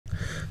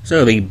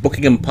So the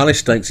Buckingham Palace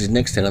Stakes is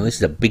next down, and this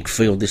is a big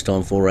field this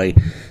time for a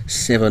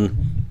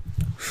 7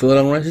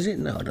 furlong race, is it?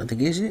 No, I don't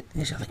think it is, it?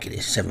 Yes, I think it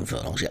is 7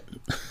 furlongs, yeah.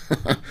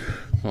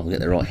 I'll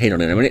get the right head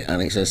on it in a minute,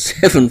 and it's a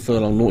 7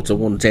 furlong 0 to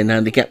 110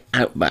 handicap.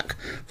 Outback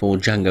for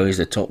Django is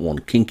the top one.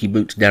 Kinky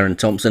Boots, Darren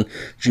Thompson,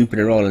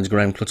 Jupiter Islands,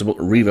 Graham Clutterbuck,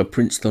 Reaver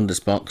Prince,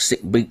 Thunderspark,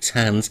 Sick Beats,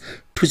 Hands,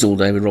 Twizzle,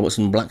 David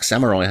Robertson, Black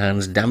Samurai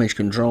Hands, Damage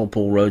Control,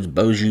 Paul Rhodes,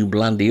 Beaujeu,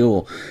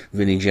 Blandior,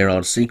 Vinnie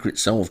Gerard, Secret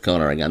Solve,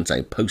 Carla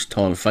Agante,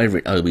 Post-Time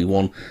Favourite,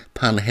 Obi-Wan,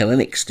 Pan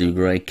Hellenic, Stu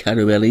Gray,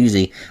 Cadu El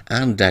Easy,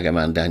 and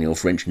Daggerman, Daniel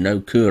French, No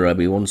Cure,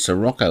 Obi-Wan,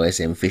 Sirocco,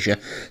 SM Fisher,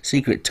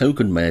 Secret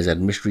Token, Mares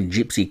Ad Mystery,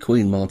 Gypsy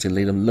Queen, Martin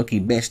Leadham, Lucky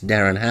Best,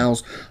 Darren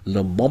Howes,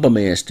 Le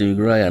Bobomere, Stu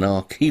Gray, and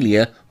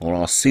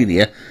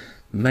Arcelia,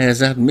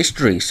 Mares Ad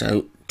Mystery.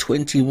 So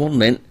 21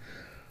 then.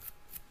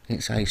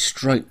 It's a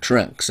straight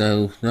track,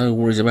 so no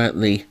worries about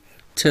the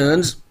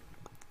turns.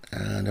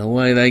 And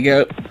away they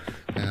go.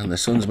 And the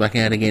sun's back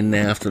out again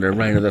now after the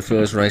rain of the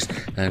first race,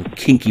 and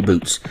Kinky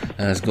Boots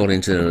has got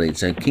into the lead.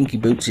 So Kinky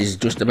Boots is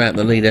just about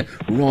the leader,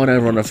 right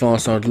over on the far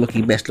side.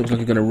 Lucky Best looks like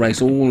he's going to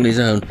race all on his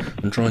own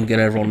and try and get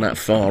over on that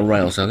far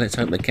rail. So let's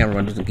hope the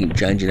caravan doesn't keep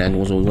changing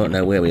angles, or we won't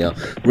know where we are.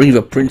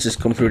 Reaver Prince has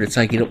come through to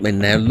take it up then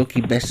now.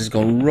 Lucky Best has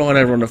gone right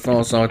over on the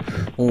far side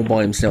all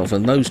by himself,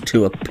 and those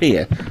two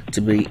appear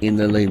to be in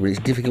the lead, but it's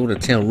difficult to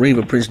tell.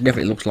 Reaver Prince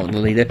definitely looks like the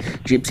leader.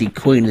 Gypsy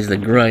Queen is the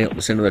grey up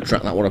the centre of the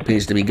track. That one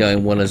appears to be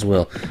going well as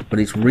well,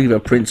 but it's Reaver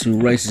Prince who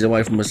races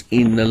away from us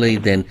in the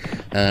lead then,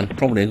 and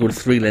probably a good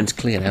 3 lengths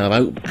clear now.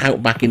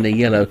 Out back in the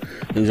yellow,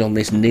 who's on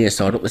this near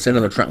side up the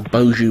centre of the track.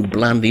 Beaujeu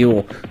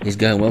Blandior is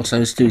going well,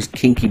 so too is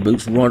Kinky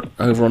Boots right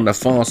over on the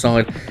far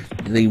side.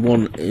 The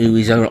one who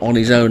is on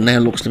his own now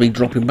looks to be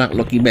dropping back,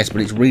 Lucky Best,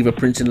 but it's Reaver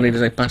Prince in the lead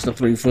as they pass the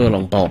 3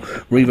 furlong pole.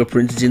 Reaver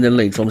Prince is in the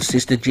lead from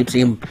Sister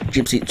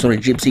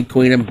Gypsy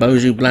Queen and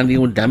Beaujeu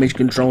Blandior. Damage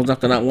Controls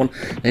after that one,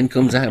 then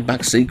comes out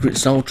back Secret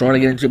Soul trying to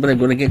get into it, but they're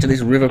going to get to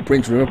this Reaver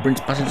Prince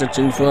passes the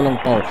 2 furlong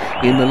pole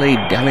in the lead.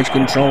 Damage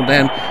Control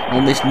down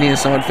on this near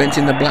side fence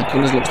in the black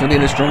colours, looks to be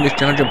the strongest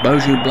challenger.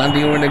 Beaujeu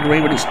Blandior in the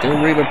green, but it's still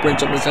Reaver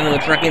Prince up the centre of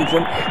the track in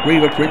front.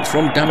 Reaver Prince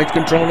from Damage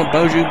Control and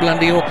Beaujeu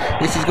Blandior.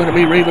 This is going to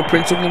be Reaver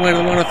Prince all the way to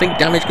the line. I think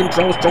Damage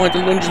Control's trying to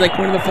lunge as they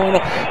come into the final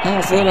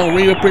half furlong.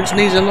 Reaver Prince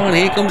needs a line.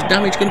 Here comes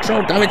Damage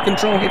Control. Damage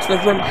Control hits the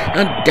front,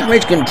 and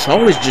Damage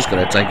Control is just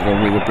going to take it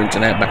on Reaver Prince,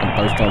 and out back and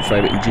Post-Time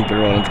Favourite in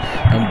Jupiter Islands.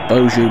 And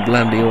Beaujeu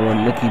Blandior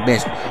and Lucky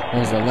Best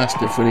was the last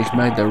to finish.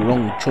 Made the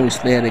wrong choice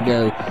there to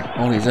go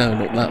on his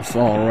own up that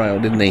far rail,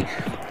 didn't he?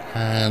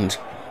 And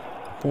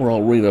poor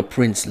old Reaver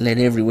Prince led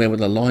everywhere with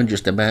the line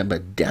just about,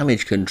 but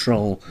Damage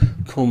Control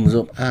comes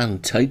up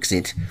and takes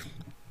it.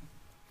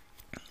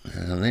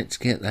 And let's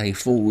get a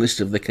full list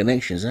of the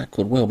connections. That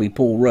could well be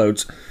Paul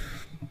Rhodes.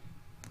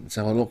 Let's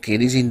have a look.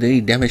 It is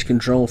indeed Damage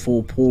Control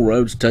for Paul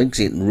Rhodes takes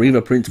it. And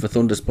Reaver Prince for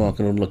Thunderspark,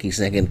 an unlucky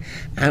second.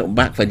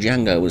 Outback for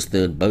Django was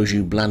third.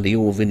 Beaujeu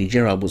Blandior, Vinnie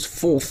Gerard was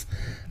fourth.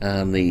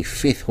 And the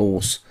 5th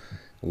horse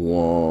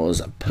was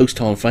a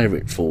Post-Time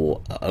Favourite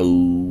for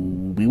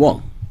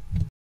Obi-Wan.